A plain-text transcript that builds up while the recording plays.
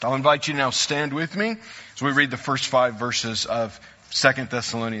I'll invite you to now stand with me as we read the first 5 verses of 2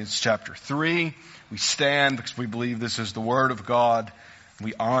 Thessalonians chapter 3. We stand because we believe this is the Word of God.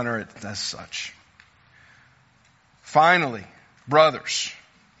 We honor it as such. Finally, brothers,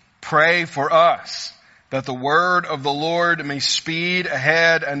 pray for us that the word of the Lord may speed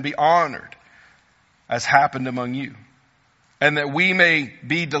ahead and be honored, as happened among you, and that we may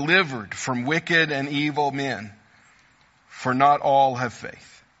be delivered from wicked and evil men, for not all have faith.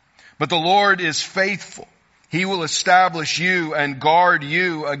 But the Lord is faithful. He will establish you and guard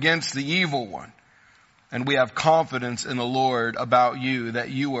you against the evil one. And we have confidence in the Lord about you that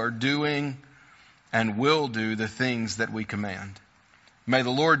you are doing and will do the things that we command. May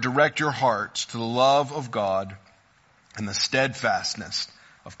the Lord direct your hearts to the love of God and the steadfastness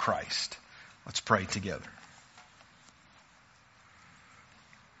of Christ. Let's pray together.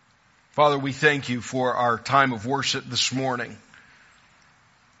 Father, we thank you for our time of worship this morning.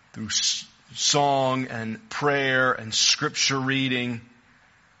 Through song and prayer and scripture reading,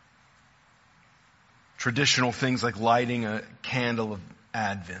 traditional things like lighting a candle of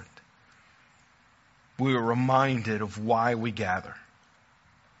Advent, we were reminded of why we gather.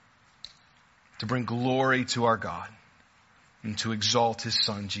 To bring glory to our God and to exalt His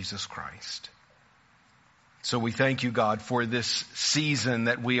Son, Jesus Christ. So we thank you, God, for this season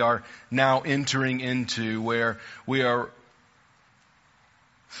that we are now entering into, where we are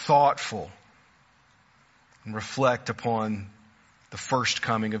thoughtful and reflect upon the first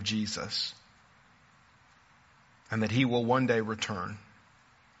coming of Jesus, and that He will one day return.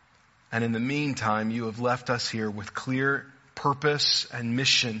 And in the meantime, you have left us here with clear purpose and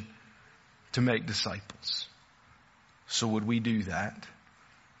mission to make disciples. So would we do that?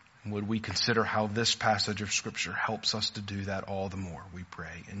 And would we consider how this passage of Scripture helps us to do that all the more, we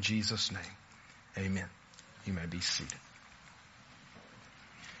pray. In Jesus' name, amen. You may be seated.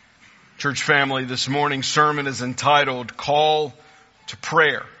 Church family, this morning's sermon is entitled Call to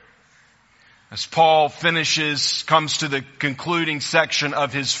Prayer. As Paul comes to the concluding section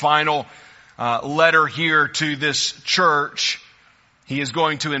of his final letter here to this church, he is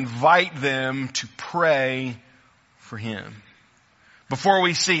going to invite them to pray for him. Before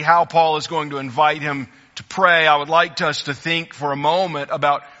we see how Paul is going to invite him to pray, I would like us to think for a moment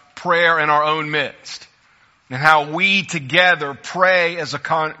about prayer in our own midst and how we together pray as a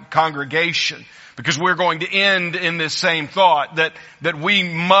congregation. Because we're going to end in this same thought that we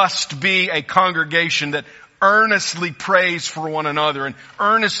must be a congregation that earnestly prays for one another and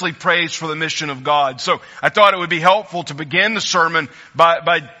earnestly prays for the mission of God. So I thought it would be helpful to begin the sermon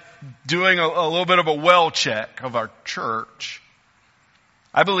by doing a little bit of a well check of our church.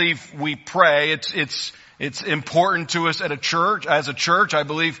 I believe we pray. It's important to us at a church. As a church, I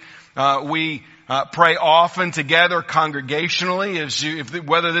believe we pray often together congregationally.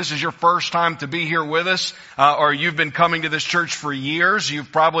 Whether this is your first time to be here with us, or you've been coming to this church for years,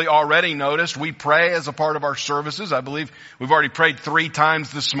 you've probably already noticed we pray as a part of our services. I believe we've already prayed 3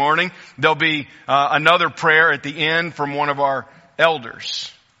 times this morning. There'll be another prayer at the end from one of our elders.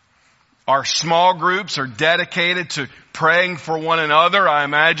 Our small groups are dedicated to praying for one another. I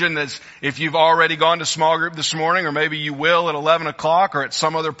imagine that if you've already gone to small group this morning, or maybe you will at 11 o'clock or at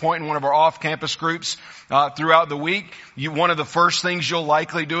some other point in one of our off-campus groups throughout the week, one of the first things you'll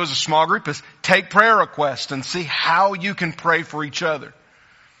likely do as a small group is take prayer requests and see how you can pray for each other.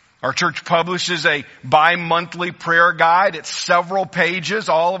 Our church publishes a bi-monthly prayer guide. It's several pages.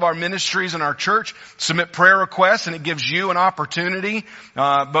 All of our ministries in our church submit prayer requests, and it gives you an opportunity,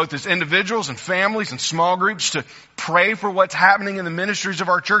 both as individuals and families and small groups, to pray for what's happening in the ministries of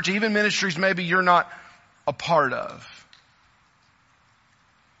our church, even ministries maybe you're not a part of.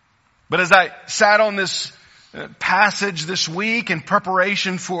 But as I sat on this passage this week in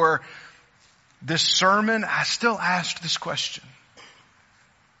preparation for this sermon, I still asked this question.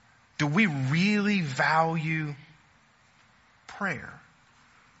 Do we really value prayer?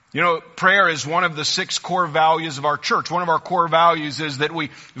 You know, prayer is one of the 6 core values of our church. One of our core values is that we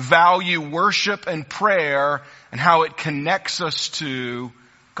value worship and prayer and how it connects us to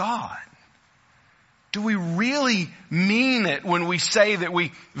God. Do we really mean it when we say that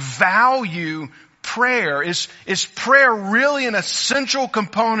we value prayer? Is prayer really an essential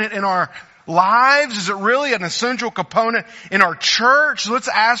component in our lives? Is it really an essential component in our church? Let's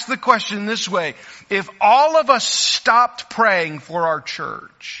ask the question this way. If all of us stopped praying for our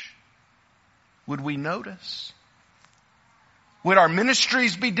church, would we notice? Would our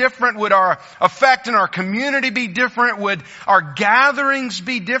ministries be different? Would our effect in our community be different? Would our gatherings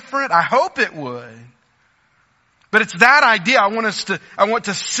be different? I hope it would. But it's that idea I want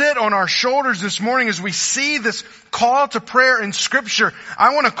to sit on our shoulders this morning as we see this call to prayer in Scripture.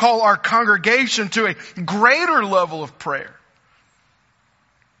 I want to call our congregation to a greater level of prayer,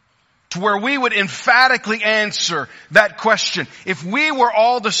 to where we would emphatically answer that question. If we were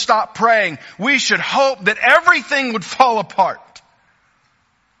all to stop praying, we should hope that everything would fall apart.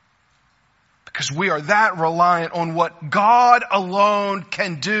 Because we are that reliant on what God alone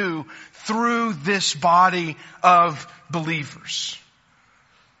can do through this body of believers.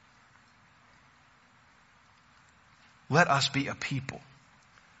 Let us be a people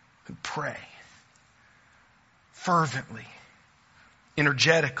who pray fervently,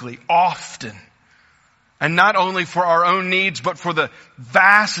 energetically, often. And not only for our own needs, but for the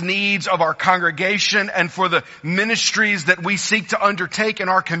vast needs of our congregation and for the ministries that we seek to undertake in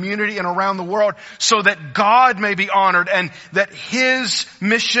our community and around the world, so that God may be honored and that His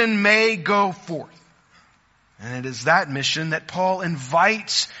mission may go forth. And it is that mission that Paul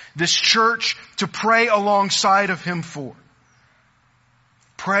invites this church to pray alongside of him for.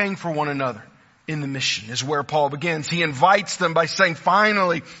 Praying for one another in the mission is where Paul begins. He invites them by saying,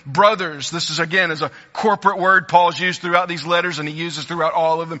 finally, brothers. This is a corporate word Paul's used throughout these letters, and he uses throughout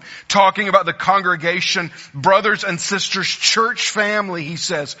all of them. Talking about the congregation, brothers and sisters, church family, he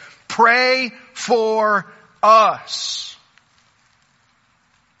says, pray for us.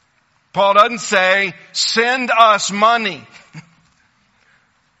 Paul doesn't say, send us money.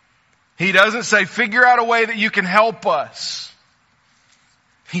 He doesn't say, figure out a way that you can help us.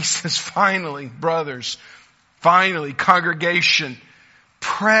 He says, finally, brothers, finally, congregation,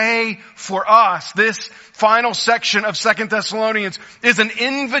 pray for us. This final section of 2 Thessalonians is an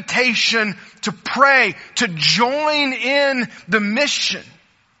invitation to pray, to join in the mission.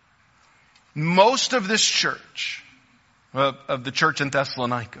 Most of this church, of the church in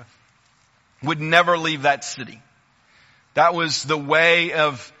Thessalonica, would never leave that city. That was the way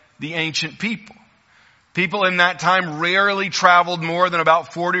of the ancient people. People in that time rarely traveled more than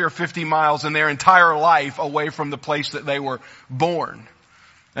about 40 or 50 miles in their entire life away from the place that they were born.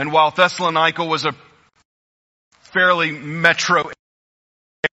 And while Thessalonica was a fairly metro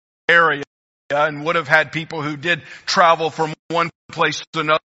area and would have had people who did travel from one place to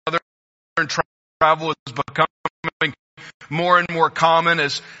another, and travel was becoming more and more common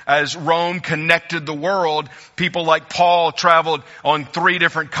as Rome connected the world. People like Paul traveled on 3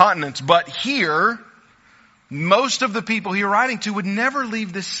 different continents. But here, most of the people you're writing to would never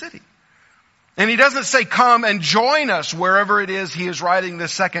leave this city. And he doesn't say, come and join us wherever it is he is writing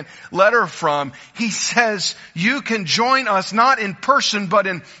this second letter from. He says, you can join us not in person, but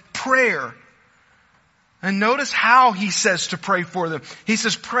in prayer. And notice how he says to pray for them. He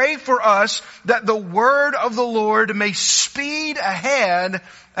says, pray for us that the word of the Lord may speed ahead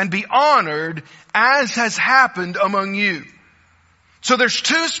and be honored as has happened among you. So there's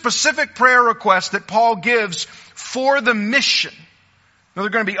 2 specific prayer requests that Paul gives for the mission. Now there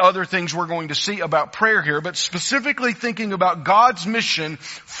are going to be other things we're going to see about prayer here, but specifically thinking about God's mission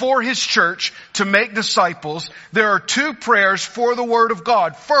for His church to make disciples, there are 2 prayers for the Word of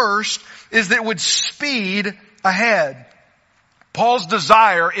God. First is that it would speed ahead. Paul's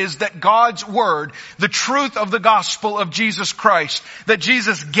desire is that God's Word, the truth of the gospel of Jesus Christ, that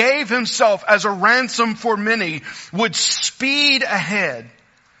Jesus gave Himself as a ransom for many, would speed ahead.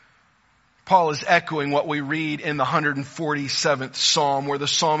 Paul is echoing what we read in the 147th Psalm, where the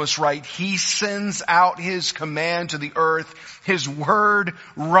psalmist writes, He sends out His command to the earth. His word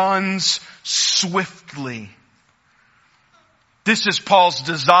runs swiftly. This is Paul's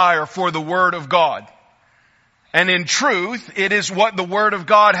desire for the Word of God. And in truth, it is what the Word of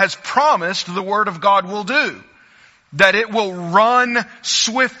God has promised the Word of God will do. That it will run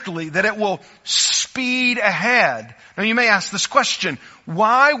swiftly, that it will speed ahead. Now you may ask this question,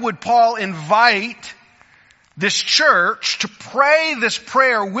 why would Paul invite this church to pray this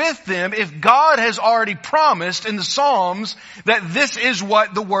prayer with them if God has already promised in the Psalms that this is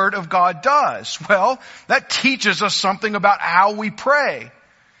what the Word of God does? Well, that teaches us something about how we pray.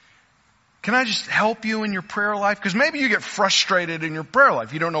 Can I just help you in your prayer life? Because maybe you get frustrated in your prayer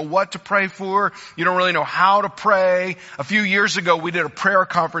life. You don't know what to pray for. You don't really know how to pray. A few years ago, we did a prayer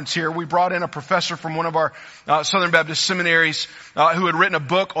conference here. We brought in a professor from one of our Southern Baptist seminaries who had written a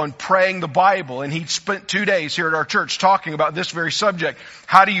book on praying the Bible. And he spent 2 days here at our church talking about this very subject.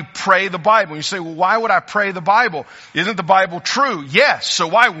 How do you pray the Bible? And you say, well, why would I pray the Bible? Isn't the Bible true? Yes. So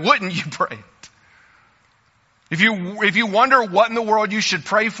why wouldn't you pray it? If you wonder what in the world you should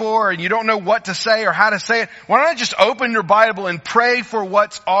pray for and you don't know what to say or how to say it, why don't I just open your Bible and pray for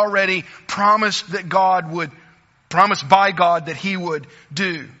what's already promised by God that He would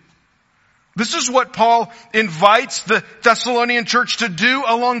do? This is what Paul invites the Thessalonian church to do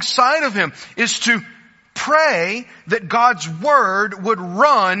alongside of him, is to pray that God's word would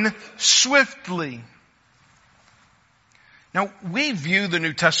run swiftly. Now, we view the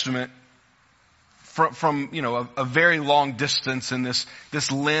New Testament from a very long distance in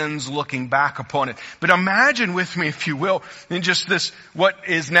this lens looking back upon it. But imagine with me, if you will, in just this, what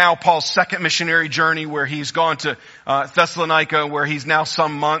is now Paul's second missionary journey, where he's gone to Thessalonica, where he's now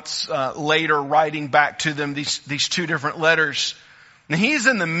some months later writing back to them these two different letters. And he's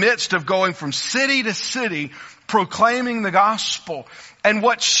in the midst of going from city to city proclaiming the gospel. And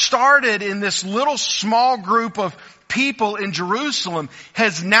what started in this little small group of people in Jerusalem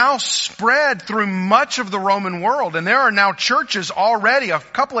has now spread through much of the Roman world. And there are now churches already, a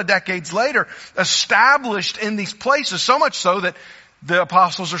couple of decades later, established in these places. So much so that the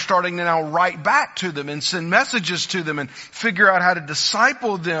apostles are starting to now write back to them and send messages to them and figure out how to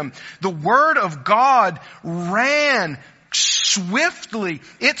disciple them. The word of God ran swiftly.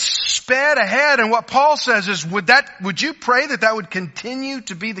 It sped ahead. And what Paul says is, would you pray that would continue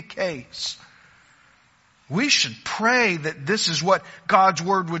to be the case? We should pray that this is what God's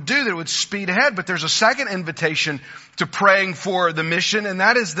word would do, that it would speed ahead. But there's a second invitation to praying for the mission, and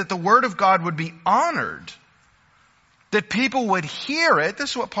that is that the word of God would be honored. That people would hear it.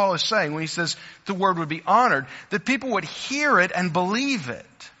 This is what Paul is saying when he says the word would be honored. That people would hear it and believe it.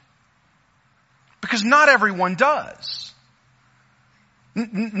 Because not everyone does.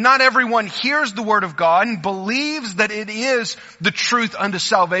 Not everyone hears the word of God and believes that it is the truth unto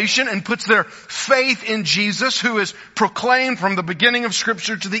salvation and puts their faith in Jesus, who is proclaimed from the beginning of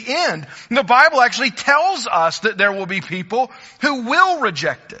Scripture to the end. And the Bible actually tells us that there will be people who will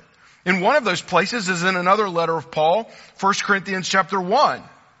reject it. And one of those places is in another letter of Paul, 1 Corinthians chapter 1.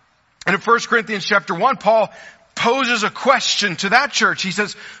 And in 1 Corinthians chapter 1, Paul poses a question to that church. He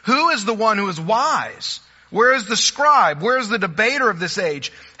says, who is the one who is wise? Where is the scribe? Where is the debater of this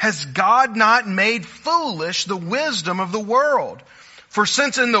age? Has God not made foolish the wisdom of the world? For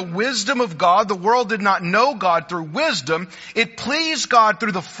since in the wisdom of God, the world did not know God through wisdom, it pleased God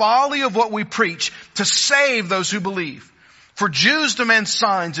through the folly of what we preach to save those who believe. For Jews demand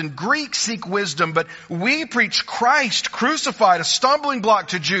signs and Greeks seek wisdom, but we preach Christ crucified, a stumbling block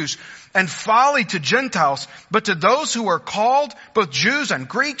to Jews and folly to Gentiles. But to those who are called, both Jews and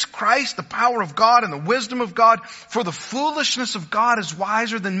Greeks, Christ, the power of God and the wisdom of God. For the foolishness of God is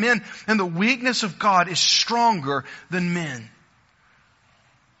wiser than men, and the weakness of God is stronger than men.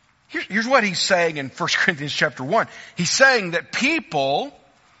 Here's what he's saying in 1 Corinthians chapter 1. He's saying that people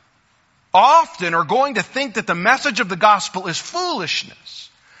often are going to think that the message of the gospel is foolishness.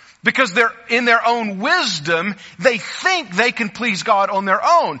 Because they're in their own wisdom, they think they can please God on their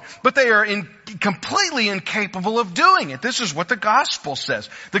own. But they are completely incapable of doing it. This is what the gospel says.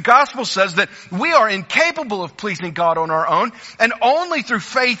 The gospel says that we are incapable of pleasing God on our own, and only through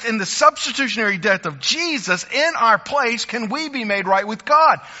faith in the substitutionary death of Jesus in our place can we be made right with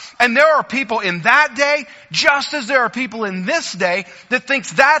God. And there are people in that day, just as there are people in this day, that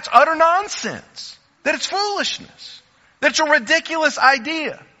thinks that's utter nonsense. That it's foolishness. That it's a ridiculous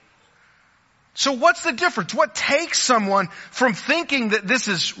idea. So what's the difference? What takes someone from thinking that this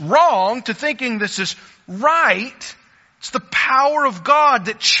is wrong to thinking this is right? It's the power of God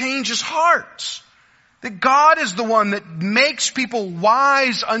that changes hearts. That God is the one that makes people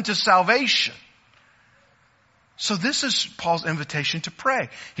wise unto salvation. So this is Paul's invitation to pray.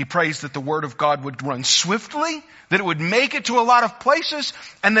 He prays that the word of God would run swiftly, that it would make it to a lot of places,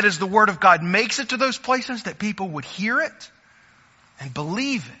 and that as the word of God makes it to those places, that people would hear it and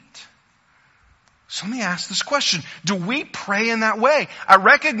believe it. So let me ask this question. Do we pray in that way? I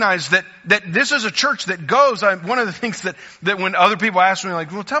recognize that this is a church that goes. One of the things that when other people ask me, like,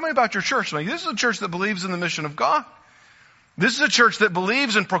 well, tell me about your church. I'm like, this is a church that believes in the mission of God. This is a church that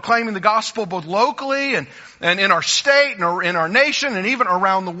believes in proclaiming the gospel both locally and in our state and in our nation and even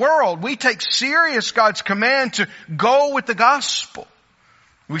around the world. We take serious God's command to go with the gospel.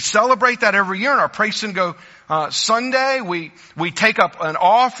 We celebrate that every year in our Praise and Go Sunday. We take up an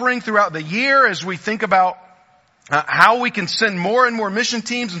offering throughout the year as we think about how we can send more and more mission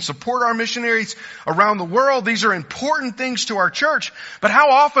teams and support our missionaries around the world. These are important things to our church. But how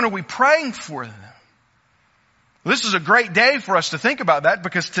often are we praying for them? This is a great day for us to think about that,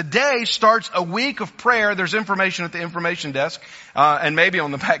 because today starts a week of prayer. There's information at the information desk, and maybe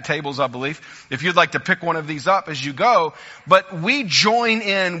on the back tables, I believe, if you'd like to pick one of these up as you go. But we join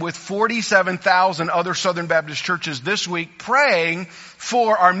in with 47,000 other Southern Baptist churches this week praying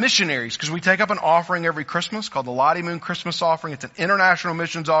for our missionaries, because we take up an offering every Christmas called the Lottie Moon Christmas Offering. It's an international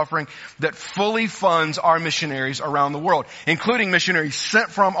missions offering that fully funds our missionaries around the world, including missionaries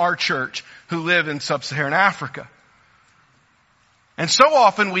sent from our church who live in sub-Saharan Africa. And so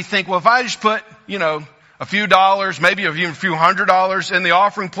often we think, well, if I just put, a few dollars, maybe even a few $100 in the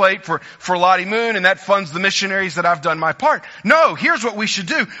offering plate for Lottie Moon, and that funds the missionaries, that I've done my part. No, here's what we should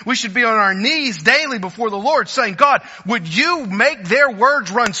do. We should be on our knees daily before the Lord saying, God, would you make their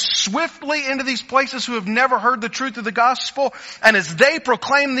words run swiftly into these places who have never heard the truth of the gospel? And as they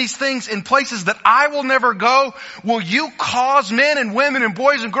proclaim these things in places that I will never go, will you cause men and women and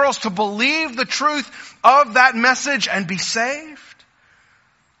boys and girls to believe the truth of that message and be saved?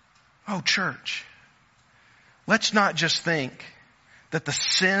 Oh, church. Let's not just think that the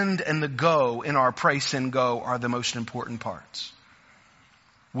send and the go in our pray, send, go are the most important parts.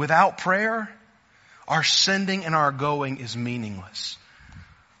 Without prayer, our sending and our going is meaningless.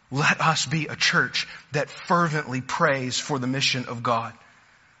 Let us be a church that fervently prays for the mission of God.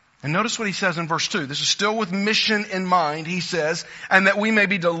 And notice what he says in verse 2. This is still with mission in mind. He says, and that we may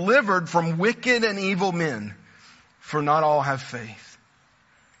be delivered from wicked and evil men, for not all have faith.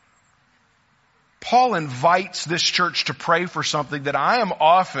 Paul invites this church to pray for something that I am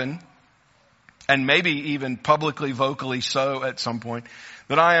often, and maybe even publicly, vocally so at some point,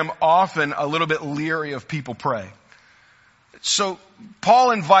 that I am often a little bit leery of people praying. So Paul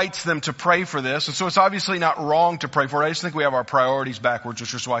invites them to pray for this, and so it's obviously not wrong to pray for it. I just think we have our priorities backwards,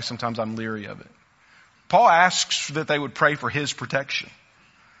 which is why sometimes I'm leery of it. Paul asks that they would pray for his protection.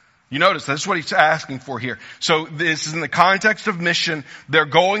 You notice that's what he's asking for here. So this is in the context of mission. They're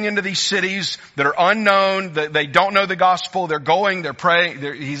going into these cities that are unknown, that they don't know the gospel. They're going, they're praying.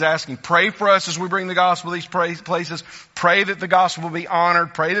 He's asking, pray for us as we bring the gospel to these places. Pray that the gospel will be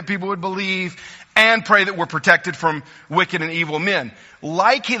honored. Pray that people would believe. And pray that we're protected from wicked and evil men.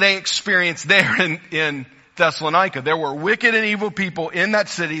 Like they experienced there in Thessalonica. There were wicked and evil people in that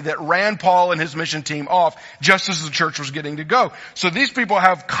city that ran Paul and his mission team off just as the church was getting to go. So these people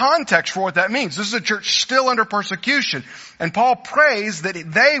have context for what that means. This is a church still under persecution. And Paul prays that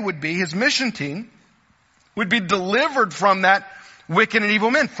they would be, his mission team, would be delivered from that wicked and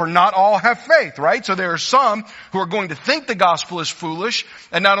evil men. For not all have faith, right? So there are some who are going to think the gospel is foolish,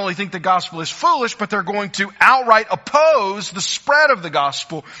 and not only think the gospel is foolish, but they're going to outright oppose the spread of the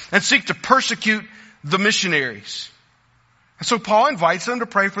gospel and seek to persecute the missionaries. And so Paul invites them to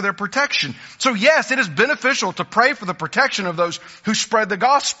pray for their protection. So yes, it is beneficial to pray for the protection of those who spread the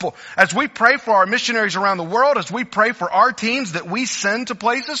gospel. As we pray for our missionaries around the world, as we pray for our teams that we send to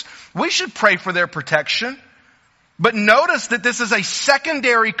places, we should pray for their protection. But notice that this is a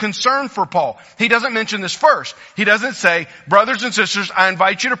secondary concern for Paul. He doesn't mention this first. He doesn't say, brothers and sisters, I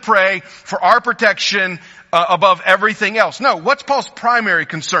invite you to pray for our protection above everything else. No, what's Paul's primary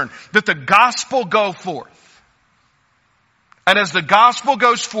concern? That the gospel go forth. And as the gospel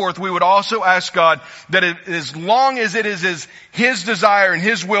goes forth, we would also ask God that as long as it is His desire and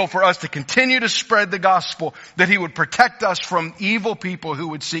His will for us to continue to spread the gospel, that He would protect us from evil people who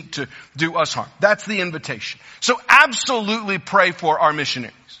would seek to do us harm. That's the invitation. So absolutely pray for our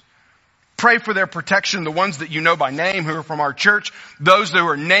missionaries. Pray for their protection, the ones that you know by name who are from our church, those who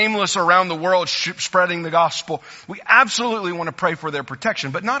are nameless around the world spreading the gospel. We absolutely want to pray for their protection,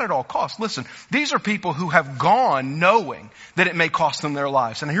 but not at all costs. Listen, these are people who have gone knowing that it may cost them their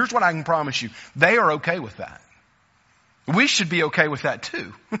lives. And here's what I can promise you. They are okay with that. We should be okay with that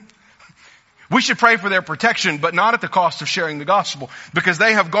too. We should pray for their protection, but not at the cost of sharing the gospel, because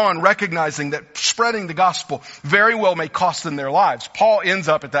they have gone recognizing that spreading the gospel very well may cost them their lives. Paul ends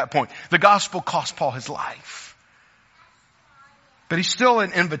up at that point. The gospel cost Paul his life. But he's still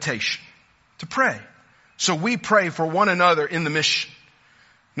an invitation to pray. So we pray for one another in the mission.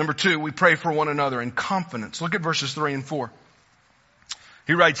 Number 2, we pray for one another in confidence. Look at verses 3 and 4.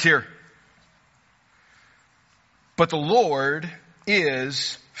 He writes here, but the Lord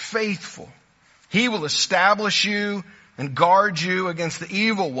is faithful. He will establish you and guard you against the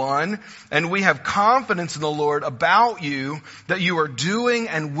evil one. And we have confidence in the Lord about you that you are doing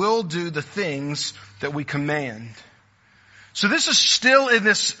and will do the things that we command. So this is still in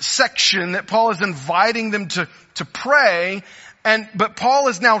this section that Paul is inviting them to pray. But Paul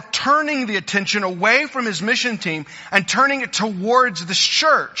is now turning the attention away from his mission team and turning it towards this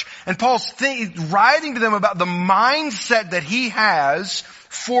church. And Paul's writing to them about the mindset that he has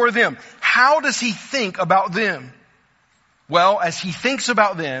for them. How does he think about them? Well, as he thinks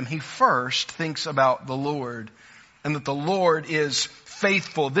about them, he first thinks about the Lord, and that the Lord is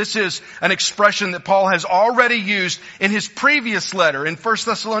faithful. This is an expression that Paul has already used in his previous letter. In 1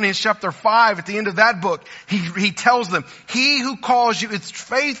 Thessalonians chapter 5, at the end of that book, he tells them, he who calls you is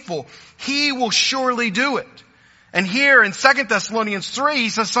faithful. He will surely do it. And here in 2 Thessalonians 3, he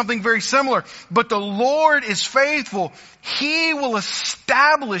says something very similar. But the Lord is faithful. He will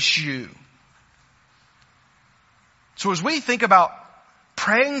establish you. So as we think about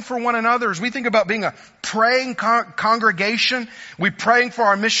praying for one another, as we think about being a praying congregation, we're praying for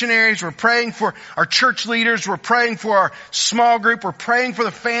our missionaries, we're praying for our church leaders, we're praying for our small group, we're praying for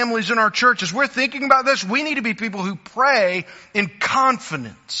the families in our church. As we're thinking about this, we need to be people who pray in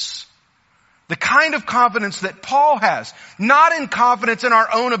confidence. The kind of confidence that Paul has. Not in confidence in our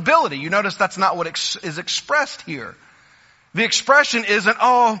own ability. You notice that's not what is expressed here. The expression isn't,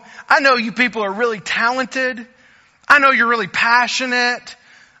 oh, I know you people are really talented. I know you're really passionate.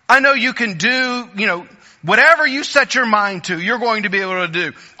 I know you can do, whatever you set your mind to, you're going to be able to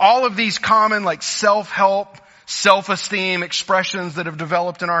do. All of these common like self-help, self-esteem expressions that have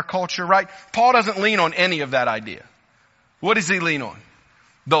developed in our culture, right? Paul doesn't lean on any of that idea. What does he lean on?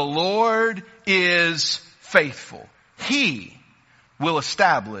 The Lord is faithful. He will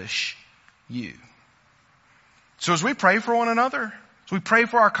establish you. So as we pray for one another, as we pray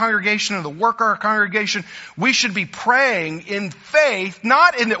for our congregation and the work of our congregation, we should be praying in faith,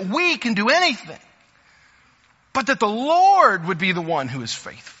 not in that we can do anything, but that the Lord would be the one who is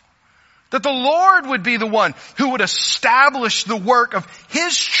faithful. That the Lord would be the one who would establish the work of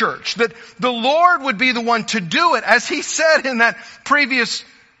His church. That the Lord would be the one to do it. As He said in that previous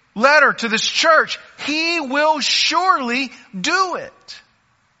letter to this church, He will surely do it.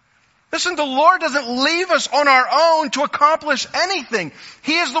 Listen, the Lord doesn't leave us on our own to accomplish anything.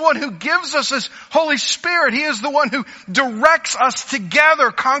 He is the one who gives us His Holy Spirit. He is the one who directs us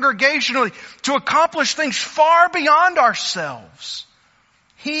together congregationally to accomplish things far beyond ourselves.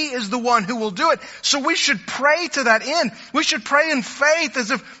 He is the one who will do it. So we should pray to that end. We should pray in faith as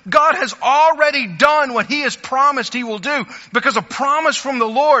if God has already done what He has promised He will do, because a promise from the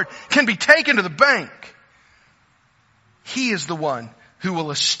Lord can be taken to the bank. He is the one who will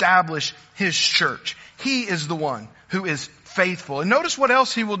establish His church. He is the one who is faithful. And notice what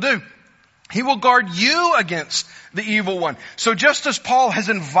else He will do. He will guard you against the evil one. So just as Paul has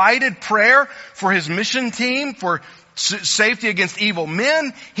invited prayer for his mission team, for safety against evil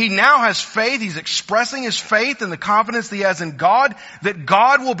men, he now has faith. He's expressing his faith and the confidence that he has in God, that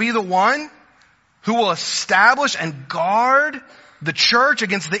God will be the one who will establish and guard the church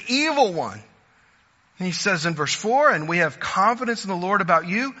against the evil one. And he says in verse 4, and we have confidence in the Lord about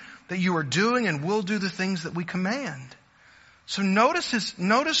you, that you are doing and will do the things that we command. So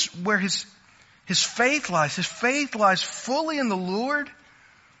notice where his faith lies. His faith lies fully in the Lord,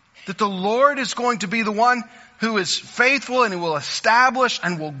 that the Lord is going to be the one who is faithful and who will establish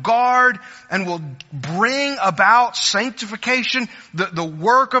and will guard and will bring about sanctification, the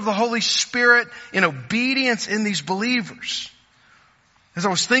work of the Holy Spirit in obedience in these believers. As I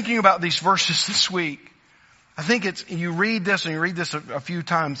was thinking about these verses this week, I think you read this a few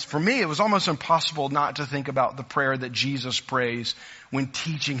times. For me, it was almost impossible not to think about the prayer that Jesus prays when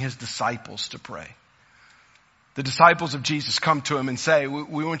teaching His disciples to pray. The disciples of Jesus come to Him and say,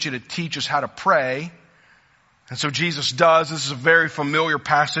 we want you to teach us how to pray. And so Jesus does. This is a very familiar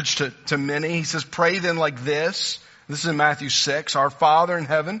passage to many. He says, pray then like this. This is in Matthew 6. Our Father in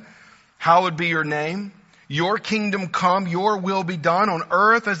heaven, hallowed be your name. Your kingdom come, your will be done on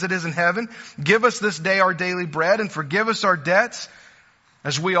earth as it is in heaven. Give us this day our daily bread, and forgive us our debts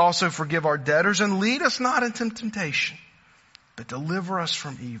as we also forgive our debtors. And lead us not into temptation, but deliver us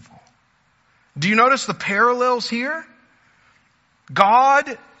from evil. Do you notice the parallels here?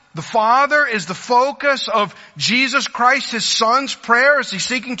 God, the Father, is the focus of Jesus Christ, His Son's prayer as He's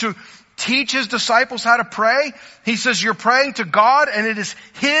seeking to teach His disciples how to pray. He says, you're praying to God, and it is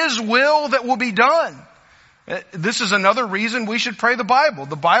His will that will be done. This is another reason we should pray the Bible.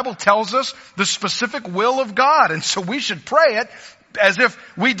 The Bible tells us the specific will of God, and so we should pray it as if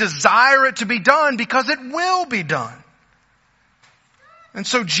we desire it to be done, because it will be done. And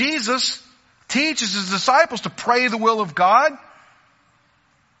so Jesus teaches His disciples to pray the will of God.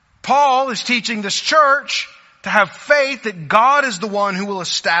 Paul is teaching this church to have faith that God is the one who will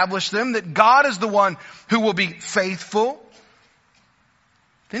establish them, that God is the one who will be faithful.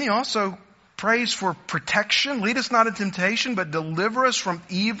 Then he also prays for protection. Lead us not into temptation, but deliver us from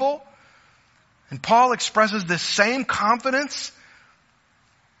evil. And Paul expresses this same confidence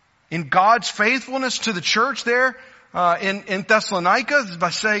in God's faithfulness to the church there in Thessalonica by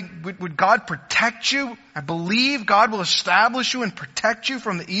saying, would God protect you? I believe God will establish you and protect you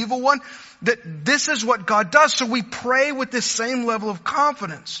from the evil one. That this is what God does. So we pray with this same level of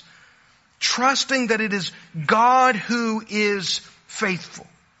confidence, trusting that it is God who is faithful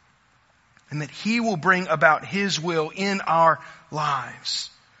and that He will bring about His will in our lives.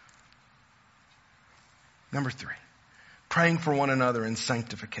 Number 3, praying for one another in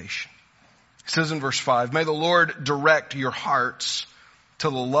sanctification. It says in verse 5, may the Lord direct your hearts to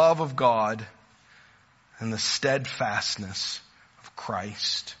the love of God and the steadfastness of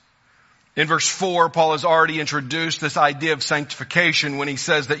Christ. In verse 4, Paul has already introduced this idea of sanctification when he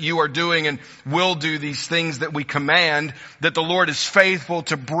says that you are doing and will do these things that we command, that the Lord is faithful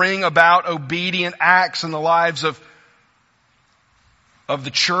to bring about obedient acts in the lives of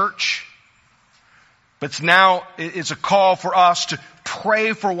the church. But now it's a call for us to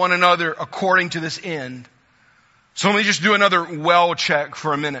pray for one another according to this end. So let me just do another well check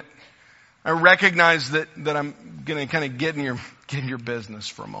for a minute. I recognize that I'm going to kind of get in your business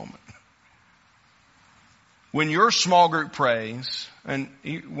for a moment. When your small group prays, and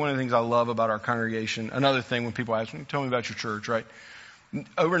one of the things I love about our congregation, another thing when people ask me, tell me about your church, right?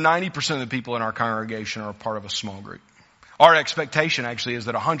 Over 90% of the people in our congregation are a part of a small group. Our expectation actually is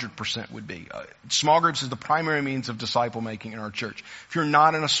that 100% would be. Small groups is the primary means of disciple making in our church. If you're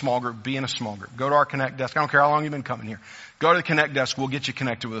not in a small group, be in a small group. Go to our Connect desk. I don't care how long you've been coming here. Go to the Connect desk. We'll get you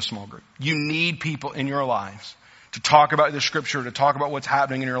connected with a small group. You need people in your lives to talk about the Scripture, to talk about what's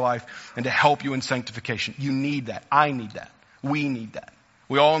happening in your life, and to help you in sanctification. You need that. I need that. We need that.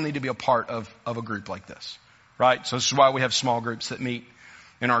 We all need to be a part of a group like this, right? So this is why we have small groups that meet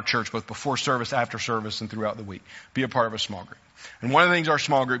in our church, both before service, after service, and throughout the week. Be a part of a small group. And one of the things our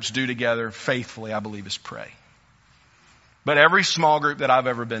small groups do together faithfully, I believe, is pray. But every small group that I've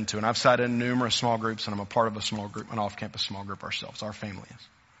ever been to, and I've sat in numerous small groups, and I'm a part of a small group, an off-campus small group ourselves, our family is.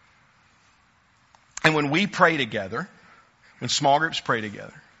 And when we pray together, when small groups pray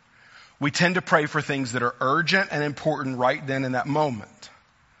together, we tend to pray for things that are urgent and important right then in that moment.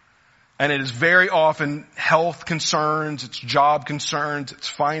 And it is very often health concerns, it's job concerns, it's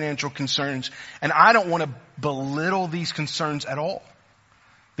financial concerns. And I don't want to belittle these concerns at all.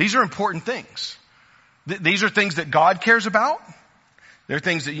 These are important things. These are things that God cares about. They're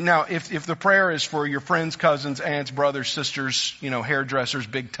things that, if the prayer is for your friends, cousins, aunts, brothers, sisters, hairdressers,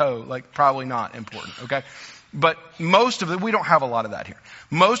 big toe, probably not important, okay? But most of it, we don't have a lot of that here.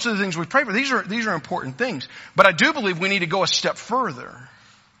 Most of the things we pray for, these are important things. But I do believe we need to go a step further.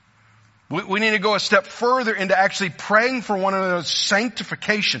 We need to go a step further into actually praying for one another's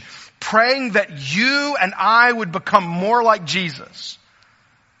sanctification. Praying that you and I would become more like Jesus.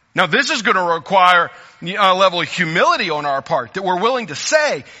 Now this is going to require a level of humility on our part, that we're willing to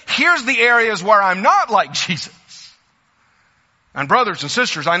say, here's the areas where I'm not like Jesus. And brothers and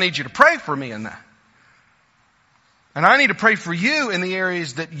sisters, I need you to pray for me in that. And I need to pray for you in the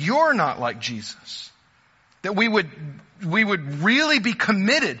areas that you're not like Jesus. That we would really be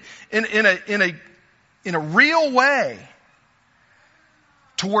committed in a real way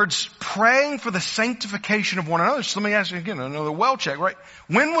towards praying for the sanctification of one another. So let me ask you again, another well check, right?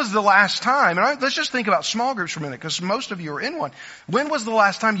 When was the last time, let's just think about small groups for a minute, because most of you are in one. When was the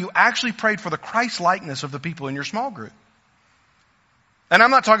last time you actually prayed for the Christ-likeness of the people in your small group? And I'm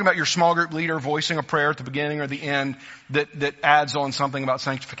not talking about your small group leader voicing a prayer at the beginning or the end that adds on something about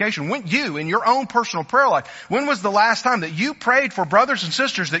sanctification. When you, in your own personal prayer life, when was the last time that you prayed for brothers and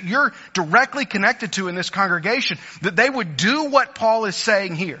sisters that you're directly connected to in this congregation, that they would do what Paul is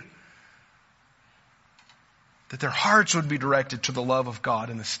saying here? That their hearts would be directed to the love of God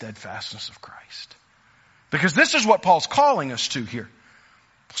and the steadfastness of Christ. Because this is what Paul's calling us to here.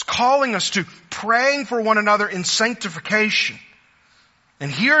 He's calling us to praying for one another in sanctification. And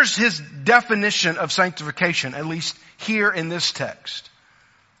here's his definition of sanctification, at least here in this text.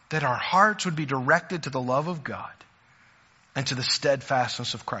 That our hearts would be directed to the love of God and to the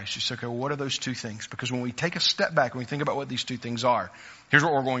steadfastness of Christ. You say, okay, well, what are those two things? Because when we take a step back and we think about what these two things are, here's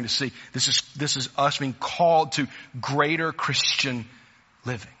what we're going to see. This is us being called to greater Christian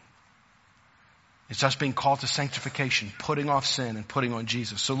living. It's us being called to sanctification, putting off sin and putting on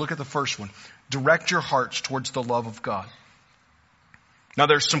Jesus. So look at the first one. Direct your hearts towards the love of God. Now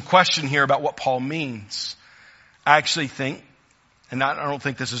there's some question here about what Paul means. I actually think, and I don't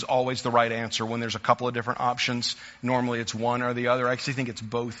think this is always the right answer when there's a couple of different options. Normally it's one or the other. I actually think it's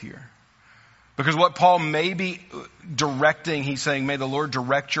both here. Because what Paul may be directing, he's saying, may the Lord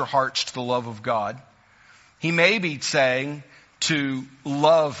direct your hearts to the love of God. He may be saying to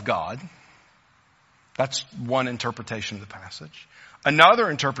love God. That's one interpretation of the passage. Another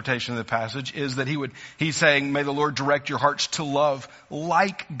interpretation of the passage is that he's saying, may the Lord direct your hearts to love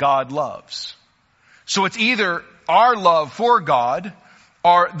like God loves. So it's either our love for God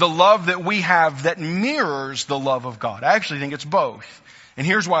or the love that we have that mirrors the love of God. I actually think it's both. And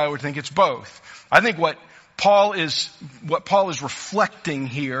here's why I would think it's both. I think what Paul is reflecting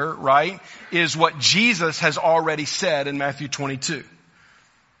here, right, is what Jesus has already said in Matthew 22.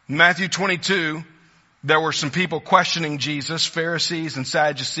 In Matthew 22, there were some people questioning Jesus, Pharisees and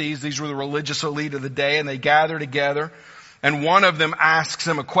Sadducees. These were the religious elite of the day, and they gather together. And one of them asks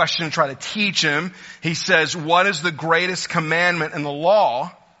him a question to try to teach him. He says, what is the greatest commandment in the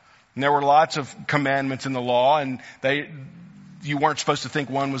law? And there were lots of commandments in the law, and you weren't supposed to think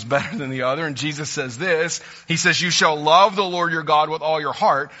one was better than the other. And Jesus says this. He says, you shall love the Lord your God with all your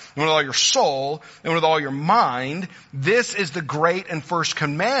heart, and with all your soul, and with all your mind. This is the great and first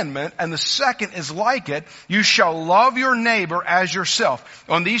commandment. And the second is like it. You shall love your neighbor as yourself.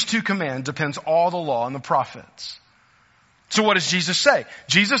 On these two commands depends all the law and the prophets. So what does Jesus say?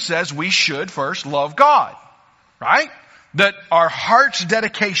 Jesus says we should first love God, right? That our heart's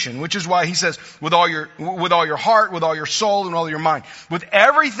dedication, which is why he says with all your heart, with all your soul, and all your mind, with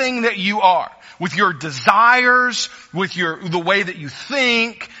everything that you are, with your desires, with the way that you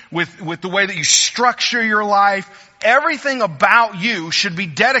think, with the way that you structure your life, everything about you should be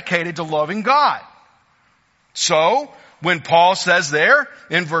dedicated to loving God. So, when Paul says there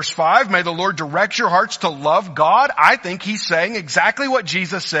in verse 5, may the Lord direct your hearts to love God, I think he's saying exactly what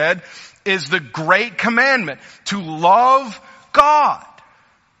Jesus said is the great commandment, to love God.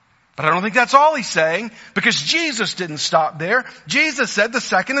 But I don't think that's all he's saying, because Jesus didn't stop there. Jesus said the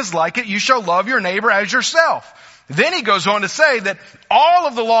second is like it, you shall love your neighbor as yourself. Then he goes on to say that all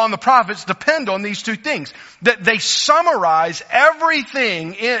of the law and the prophets depend on these two things. That they summarize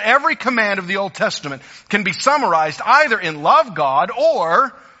everything, in every command of the Old Testament can be summarized either in love God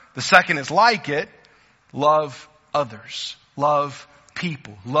or, the second is like it, love others. Love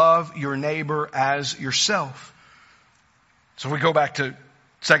people. Love your neighbor as yourself. So we go back to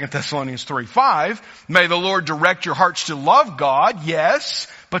 2 Thessalonians 3:5. May the Lord direct your hearts to love God, yes,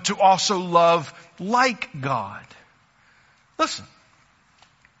 but to also love like God. Listen,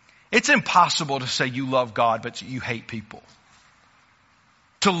 it's impossible to say you love God, but you hate people.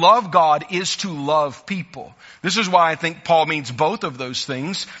 To love God is to love people. This is why I think Paul means both of those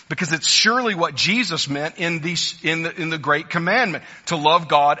things, because it's surely what Jesus meant in the great commandment, to love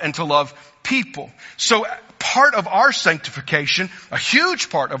God and to love people. So part of our sanctification, a huge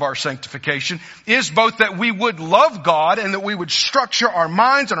part of our sanctification, is both that we would love God and that we would structure our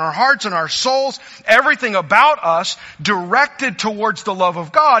minds and our hearts and our souls, everything about us directed towards the love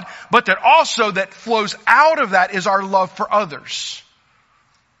of God, but that also that flows out of that is our love for others.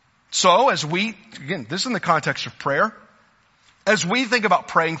 So as again, this is in the context of prayer. As we think about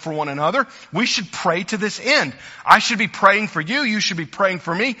praying for one another, we should pray to this end. I should be praying for you. You should be praying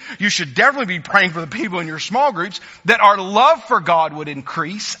for me. You should definitely be praying for the people in your small groups, that our love for God would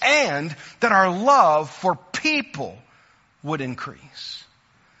increase and that our love for people would increase.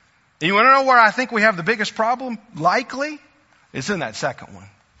 And you want to know where I think we have the biggest problem? Likely, it's in that second one.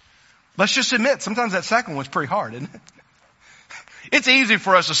 Let's just admit, sometimes that second one's pretty hard, isn't it? It's easy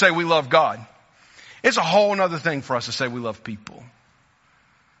for us to say we love God. It's a whole other thing for us to say we love people.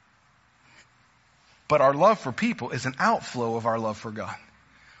 But our love for people is an outflow of our love for God.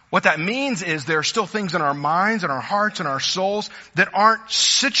 What that means is there are still things in our minds and our hearts and our souls that aren't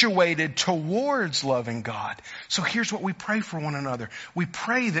situated towards loving God. So here's what we pray for one another. We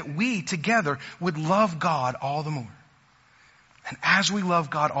pray that we together would love God all the more. And as we love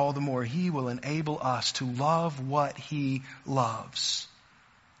God all the more, He will enable us to love what He loves.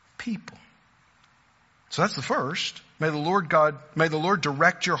 People. So that's the first. May the Lord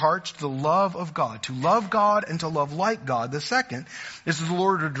direct your hearts to the love of God, to love God and to love like God. The second is the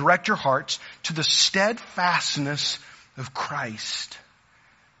Lord to direct your hearts to the steadfastness of Christ.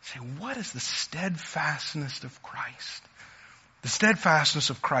 Say, what is the steadfastness of Christ? The steadfastness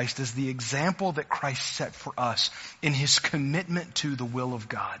of Christ is the example that Christ set for us in His commitment to the will of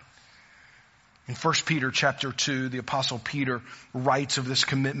God. In 1 Peter chapter 2, the Apostle Peter writes of this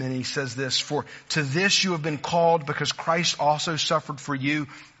commitment. He says this, for to this you have been called because Christ also suffered for you,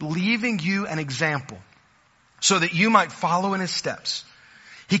 leaving you an example so that you might follow in His steps.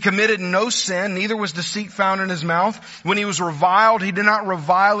 He committed no sin, neither was deceit found in his mouth. When he was reviled, he did not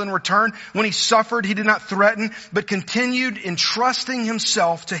revile in return. When he suffered, he did not threaten, but continued entrusting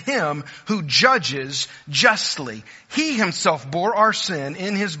himself to him who judges justly. He himself bore our sin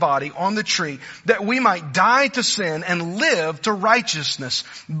in his body on the tree, that we might die to sin and live to righteousness.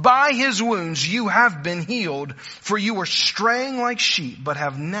 By his wounds you have been healed, for you were straying like sheep, but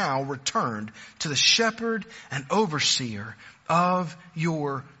have now returned to the shepherd and overseer of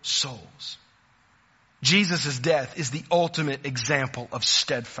your souls. Jesus' death is the ultimate example of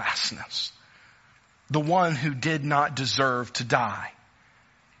steadfastness. The one who did not deserve to die,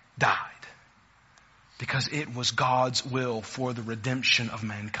 died. Because it was God's will for the redemption of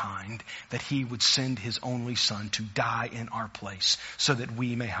mankind that he would send his only son to die in our place so that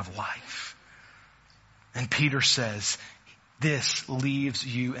we may have life. And Peter says, this leaves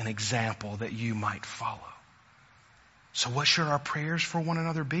you an example that you might follow. So what should our prayers for one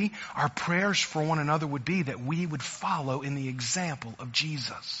another be? Our prayers for one another would be that we would follow in the example of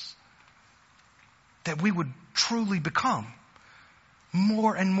Jesus. That we would truly become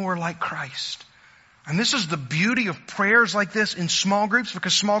more and more like Christ. And this is the beauty of prayers like this in small groups,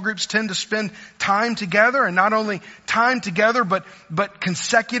 because small groups tend to spend time together, and not only time together, but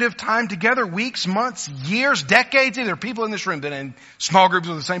consecutive time together, weeks, months, years, decades. There are people in this room that are in small groups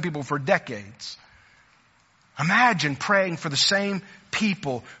with the same people for decades. Imagine praying for the same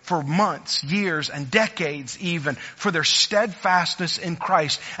people for months, years, and decades even, for their steadfastness in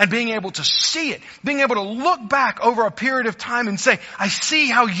Christ, and being able to see it, being able to look back over a period of time and say, I see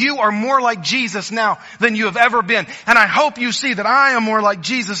how you are more like Jesus now than you have ever been. And I hope you see that I am more like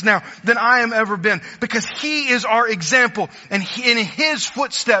Jesus now than I am ever been, because he is our example, and in his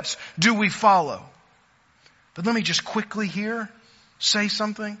footsteps do we follow. But let me just quickly here say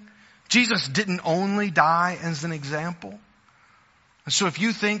something. Jesus didn't only die as an example. And so if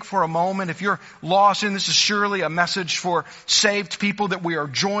you think for a moment, if you're lost in this, is surely a message for saved people that we are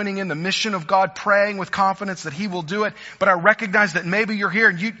joining in the mission of God, praying with confidence that he will do it. But I recognize that maybe you're here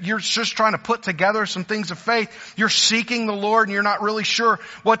and you're just trying to put together some things of faith. You're seeking the Lord and you're not really sure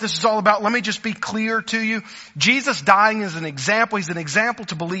what this is all about. Let me just be clear to you. Jesus dying is an example. He's an example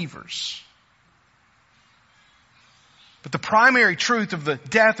to believers. But the primary truth of the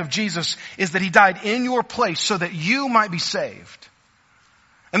death of Jesus is that he died in your place so that you might be saved.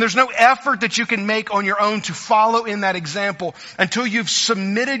 And there's no effort that you can make on your own to follow in that example until you've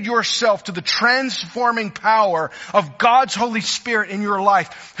submitted yourself to the transforming power of God's Holy Spirit in your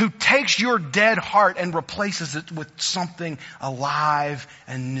life, who takes your dead heart and replaces it with something alive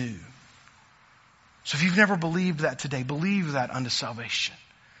and new. So if you've never believed that today, believe that unto salvation.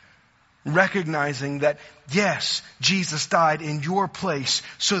 Recognizing that, yes, Jesus died in your place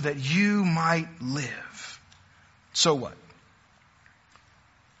so that you might live. So what?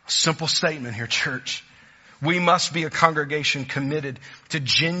 Simple statement here, church. We must be a congregation committed to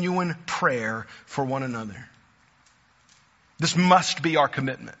genuine prayer for one another. This must be our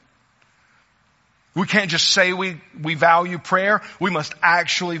commitment. We can't just say we value prayer. We must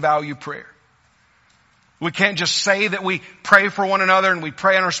actually value prayer. We can't just say that we pray for one another, and we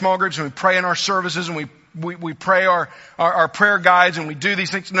pray in our small groups, and we pray in our services, and we pray our prayer guides, and we do these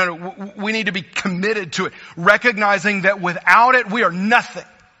things. No, we need to be committed to it, recognizing that without it, we are nothing.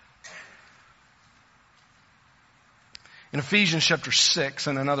 In Ephesians chapter 6,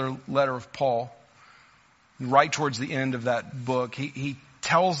 in another letter of Paul, right towards the end of that book, he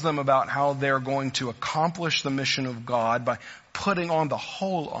tells them about how they're going to accomplish the mission of God by putting on the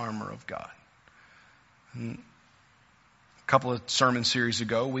whole armor of God. And a couple of sermon series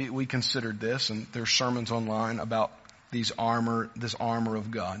ago, we considered this, and there's sermons online about this armor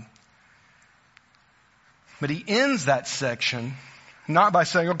of God. But he ends that section not by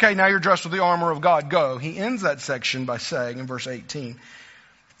saying, okay, now you're dressed with the armor of God, go. He ends that section by saying in verse 18,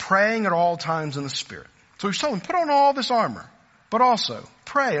 praying at all times in the Spirit. So he's telling them, put on all this armor, but also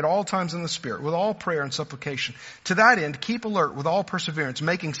pray at all times in the Spirit with all prayer and supplication. To that end, keep alert with all perseverance,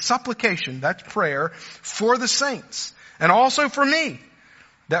 making supplication, that's prayer, for the saints, and also for me,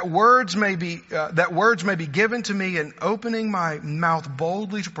 that words may be given to me in opening my mouth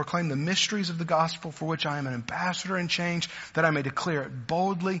boldly to proclaim the mysteries of the gospel, for which I am an ambassador in chains, that I may declare it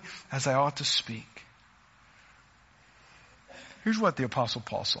boldly as I ought to speak. Here's what the Apostle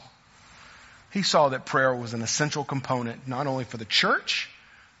Paul saw. He saw that prayer was an essential component, not only for the church,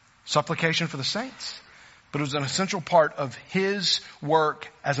 supplication for the saints, but it was an essential part of his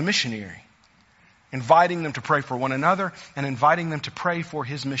work as a missionary. Inviting them to pray for one another and inviting them to pray for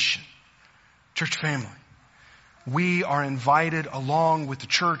his mission. Church family, we are invited along with the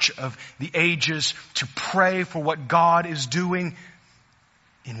church of the ages to pray for what God is doing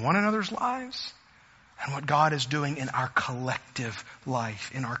in one another's lives and what God is doing in our collective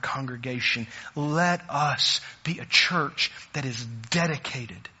life, in our congregation. Let us be a church that is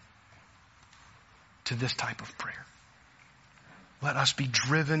dedicated to this type of prayer. Let us be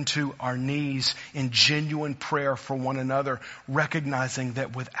driven to our knees in genuine prayer for one another, recognizing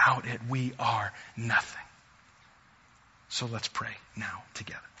that without it we are nothing. So let's pray now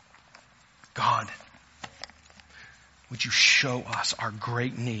together. God, would you show us our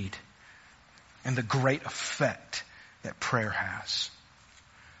great need and the great effect that prayer has?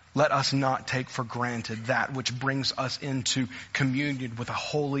 Let us not take for granted that which brings us into communion with a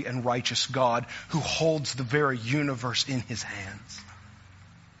holy and righteous God who holds the very universe in his hands,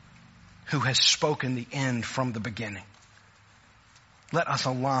 who has spoken the end from the beginning. Let us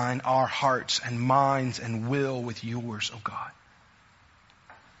align our hearts and minds and will with yours, O God.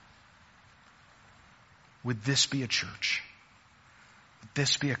 Would this be a church? Would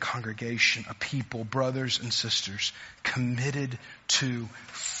this be a congregation, a people, brothers and sisters, committed to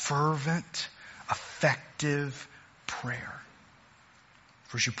fervent, effective prayer?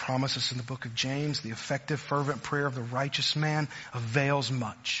 For as you promise us in the book of James, the effective, fervent prayer of the righteous man avails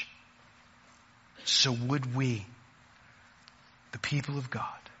much. So would we, the people of God,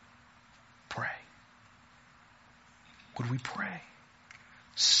 pray? Would we pray,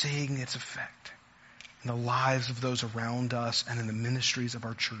 seeing its effect in the lives of those around us and in the ministries of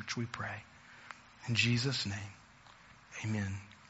our church, we pray. In Jesus' name, amen.